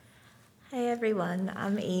everyone.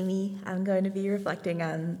 I'm Amy. I'm going to be reflecting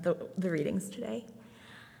on the readings today.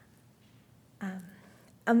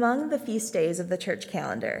 Among the feast days of the church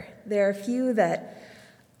calendar, there are a few that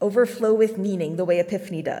overflow with meaning the way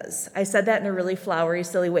Epiphany does. I said that in a really flowery,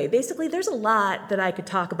 silly way. Basically, there's a lot that I could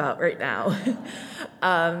talk about right now.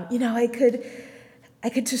 I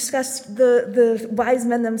could discuss the wise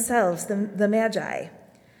men themselves, the Magi.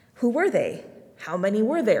 Who were they? How many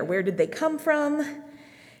were there? Where did they come from?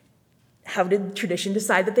 How did tradition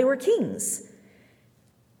decide that they were kings?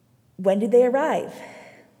 When did they arrive?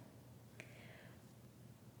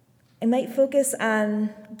 I might focus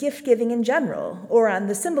on gift giving in general, or on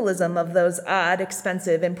the symbolism of those odd,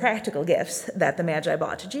 expensive, and practical gifts that the Magi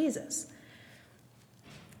brought to Jesus.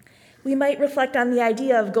 We might reflect on the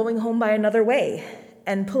idea of going home by another way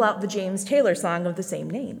and pull out the James Taylor song of the same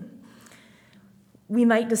name. We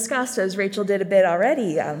might discuss, as Rachel did a bit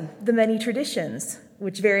already, the many traditions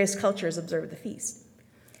which various cultures observe the feast.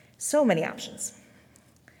 So many options.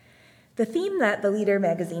 The theme that the Leader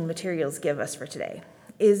magazine materials give us for today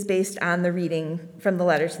is based on the reading from the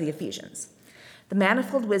letter to the Ephesians. The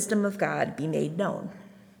manifold wisdom of God be made known.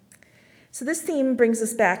 So this theme brings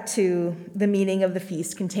us back to the meaning of the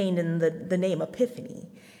feast contained in the name Epiphany,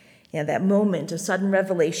 that moment of sudden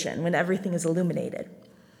revelation when everything is illuminated.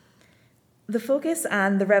 The focus is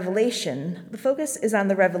on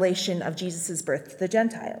the revelation of Jesus' birth to the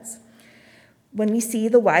Gentiles. When we see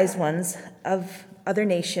the wise ones of other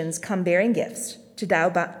nations come bearing gifts to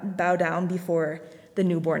bow down before the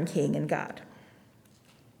newborn King and God.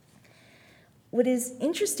 What is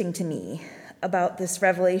interesting to me about this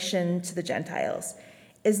revelation to the Gentiles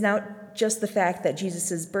is not just the fact that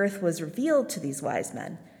Jesus' birth was revealed to these wise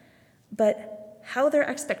men, but how their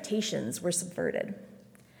expectations were subverted.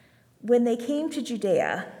 When they came to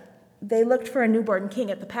Judea, they looked for a newborn king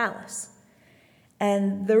at the palace,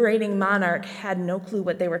 and the reigning monarch had no clue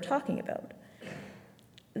what they were talking about.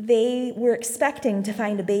 They were expecting to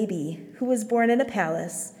find a baby who was born in a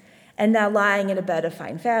palace and now lying in a bed of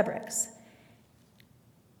fine fabrics.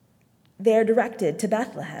 They are directed to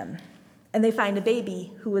Bethlehem, and they find a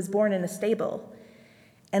baby who was born in a stable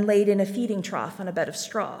and laid in a feeding trough on a bed of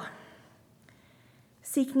straw.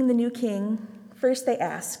 Seeking the new king, first they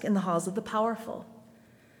ask in the halls of the powerful.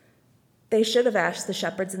 They should have asked the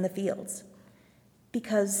shepherds in the fields,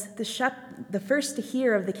 because the first to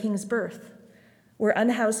hear of the king's birth were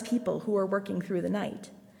unhoused people who were working through the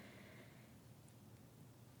night.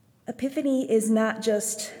 Epiphany is not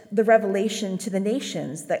just the revelation to the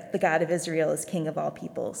nations that the God of Israel is king of all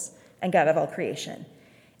peoples and God of all creation.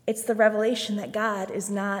 It's the revelation that God is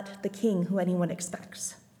not the king who anyone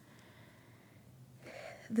expects.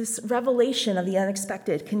 This revelation of the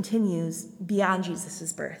unexpected continues beyond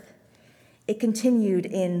Jesus' birth. It continued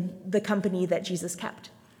in the company that Jesus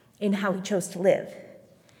kept, in how he chose to live.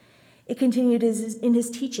 It continued in his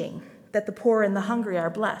teaching that the poor and the hungry are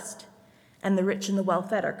blessed, and the rich and the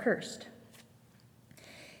well-fed are cursed.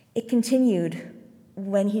 It continued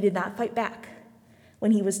when he did not fight back,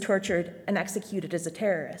 when he was tortured and executed as a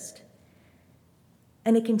terrorist.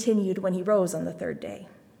 And it continued when he rose on the third day.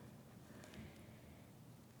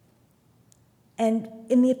 And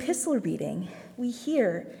in the epistle reading, we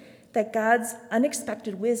hear that God's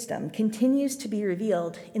unexpected wisdom continues to be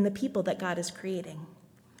revealed in the people that God is creating.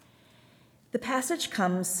 The passage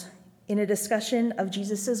comes in a discussion of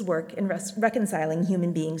Jesus' work in reconciling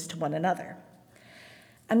human beings to one another.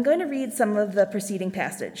 I'm going to read some of the preceding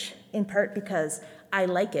passage, in part because I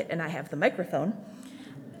like it and I have the microphone,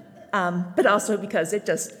 but also because it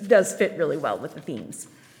just does fit really well with the themes.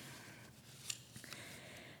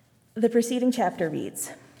 The preceding chapter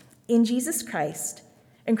reads, In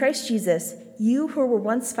Christ Jesus, you who were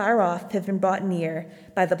once far off have been brought near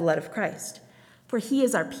by the blood of Christ, for he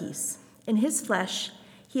is our peace. In his flesh,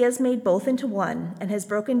 he has made both into one and has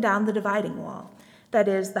broken down the dividing wall, that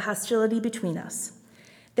is, the hostility between us,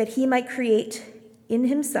 that he might create in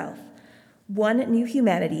himself one new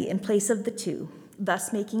humanity in place of the two,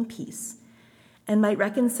 thus making peace, and might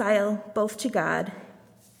reconcile both to God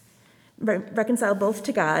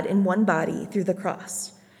in one body through the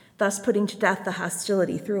cross, thus putting to death the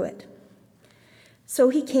hostility through it. So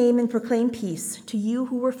he came and proclaimed peace to you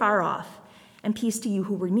who were far off, and peace to you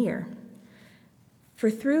who were near. For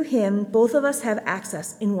through him, both of us have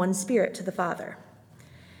access in one spirit to the Father.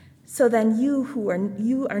 So then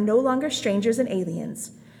you are no longer strangers and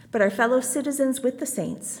aliens, but are fellow citizens with the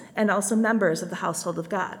saints and also members of the household of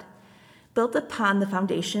God, built upon the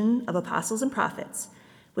foundation of apostles and prophets,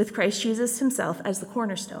 with Christ Jesus himself as the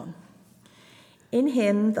cornerstone. In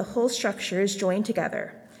him, the whole structure is joined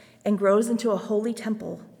together and grows into a holy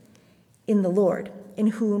temple in the Lord, in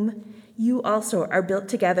whom you also are built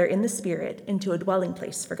together in the Spirit into a dwelling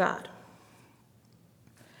place for God.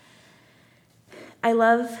 I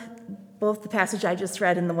love both the passage I just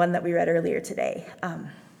read and the one that we read earlier today.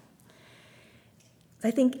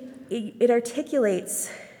 I think it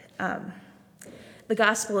articulates the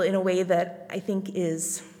gospel in a way that I think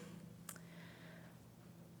is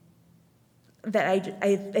I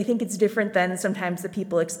think it's different than sometimes the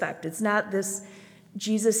people expect. It's not this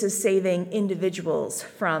Jesus is saving individuals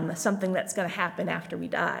from something that's going to happen after we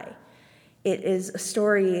die. It is a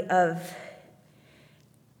story of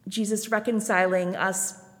Jesus reconciling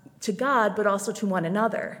us to God, but also to one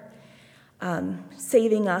another,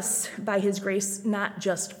 saving us by his grace, not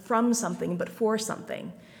just from something, but for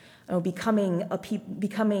something, becoming a people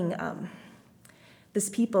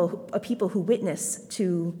who witness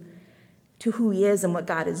to who he is and what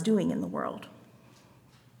God is doing in the world.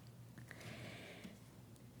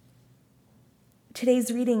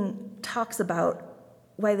 Today's reading talks about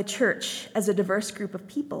why the church, as a diverse group of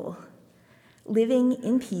people, living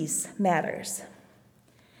in peace matters.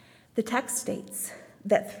 The text states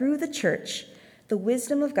that through the church, the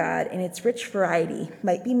wisdom of God in its rich variety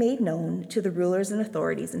might be made known to the rulers and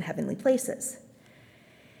authorities in heavenly places.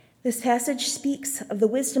 This passage speaks of the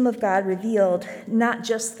wisdom of God revealed not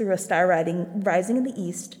just through a star rising in the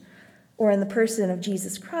east or in the person of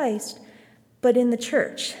Jesus Christ, but in the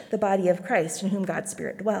church, the body of Christ in whom God's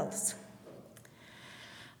Spirit dwells.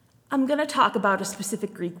 I'm going to talk about a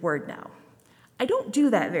specific Greek word now. I don't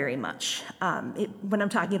do that very much when I'm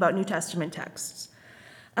talking about New Testament texts,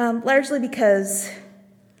 largely because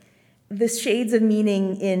the shades of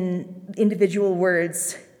meaning in individual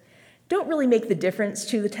words don't really make the difference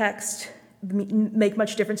to the text, make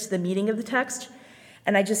much difference to the meaning of the text,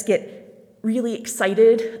 and I just get really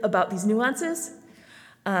excited about these nuances.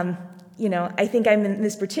 I think I'm in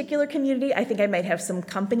this particular community. I think I might have some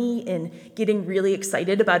company in getting really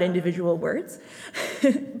excited about individual words,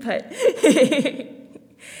 but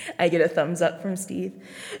I get a thumbs up from Steve.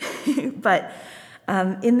 But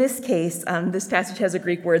in this case, this passage has a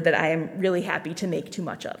Greek word that I am really happy to make too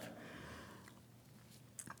much of.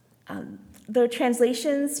 The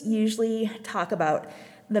translations usually talk about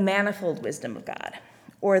the manifold wisdom of God,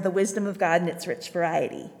 or the wisdom of God in its rich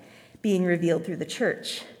variety, being revealed through the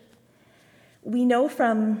church. We know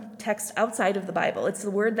from texts outside of the Bible, it's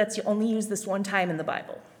the word that's only used this one time in the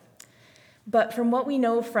Bible. But from what we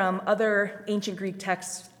know from other ancient Greek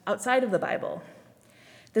texts outside of the Bible,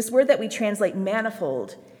 this word that we translate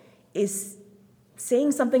manifold is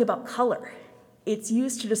saying something about color. It's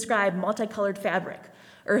used to describe multicolored fabric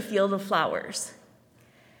or a field of flowers.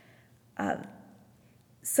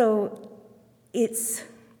 So it's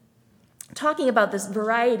talking about this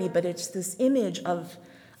variety, but it's this image of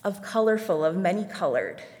colorful, of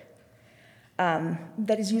many-colored,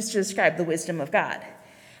 that is used to describe the wisdom of God.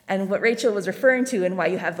 And what Rachel was referring to and why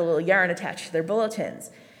you have the little yarn attached to their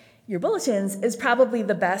bulletins, your bulletins is probably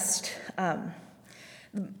the best,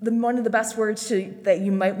 one of the best words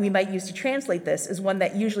that we might use to translate this is one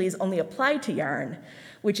that usually is only applied to yarn,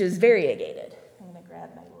 which is variegated. I'm going to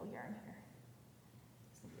grab my little yarn here.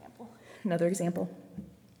 Another example.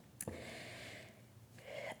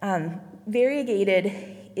 Variegated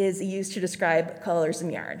is used to describe colors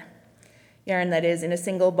in yarn. Yarn that is in a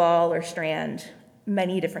single ball or strand,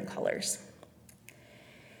 many different colors.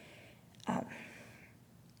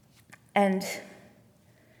 And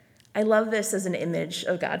I love this as an image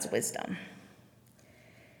of God's wisdom.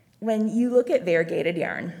 When you look at variegated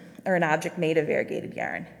yarn, or an object made of variegated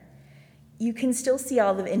yarn, you can still see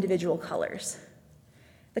all the individual colors.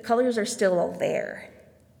 The colors are still all there,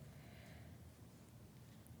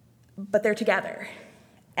 but they're together.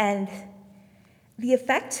 And the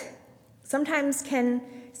effect sometimes can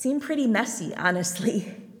seem pretty messy,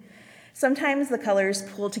 honestly. Sometimes the colors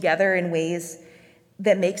pull together in ways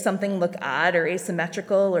that make something look odd or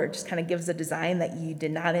asymmetrical or just kind of gives a design that you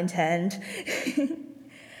did not intend.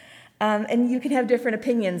 And you can have different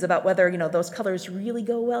opinions about whether, those colors really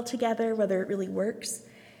go well together, whether it really works.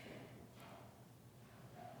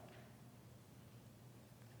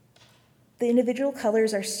 The individual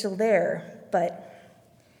colors are still there, but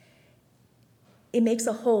it makes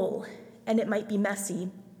a whole, and it might be messy,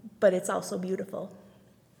 but it's also beautiful.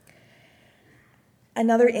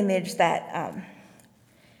 Another image that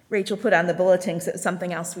Rachel put on the bulletin, because it was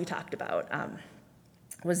something else we talked about,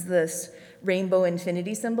 was this rainbow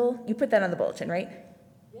infinity symbol. You put that on the bulletin, right?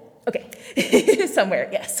 Yeah. Okay, somewhere,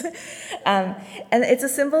 yes. And it's a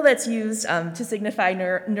symbol that's used to signify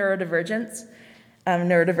neurodivergence,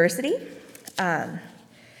 neurodiversity.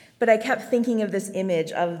 But I kept thinking of this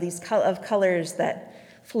image of these colors that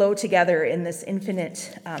flow together in this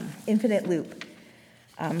infinite loop,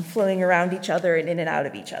 flowing around each other and in and out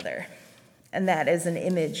of each other. And that is an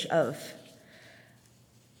image of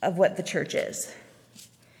what the church is.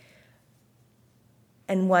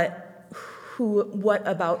 And what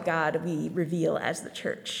about God we reveal as the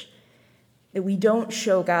church. That we don't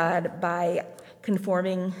show God by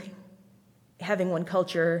conforming, having one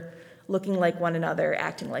culture, looking like one another,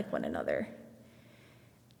 acting like one another.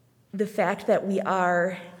 The fact that we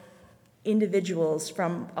are individuals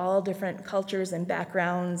from all different cultures and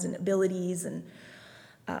backgrounds and abilities and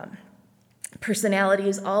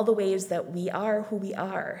personalities, all the ways that we are who we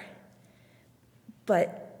are.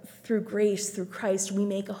 But through grace, through Christ, we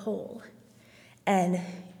make a whole. And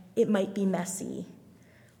it might be messy,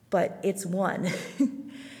 but it's one.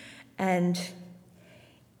 And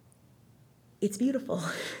it's beautiful.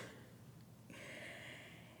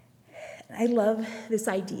 I love this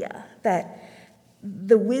idea that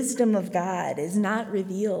the wisdom of God is not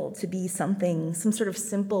revealed to be some sort of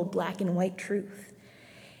simple black and white truth.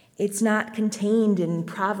 It's not contained in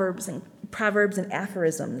proverbs and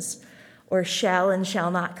aphorisms or shall and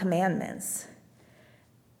shall not commandments.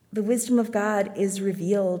 The wisdom of God is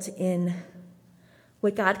revealed in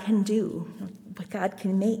what God can do, what God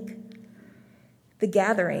can make. The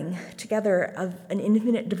gathering together of an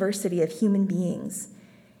infinite diversity of human beings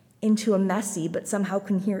into a messy but somehow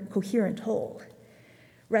coherent whole,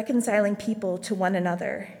 reconciling people to one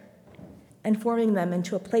another and forming them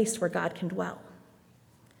into a place where God can dwell.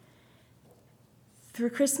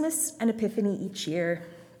 Through Christmas and Epiphany each year,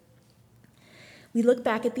 we look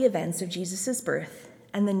back at the events of Jesus' birth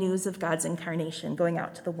and the news of God's incarnation going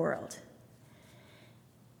out to the world.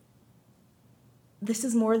 This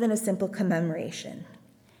is more than a simple commemoration.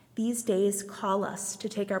 These days call us to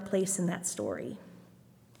take our place in that story.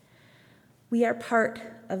 We are part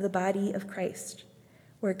of the body of Christ,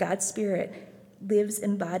 where God's Spirit lives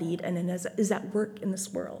embodied and is at work in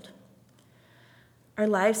this world. Our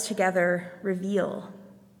lives together reveal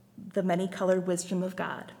the many-colored wisdom of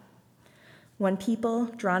God. One people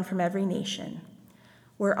drawn from every nation,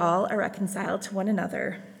 where all are reconciled to one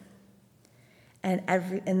another,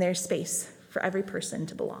 and there's space for every person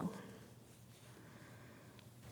to belong.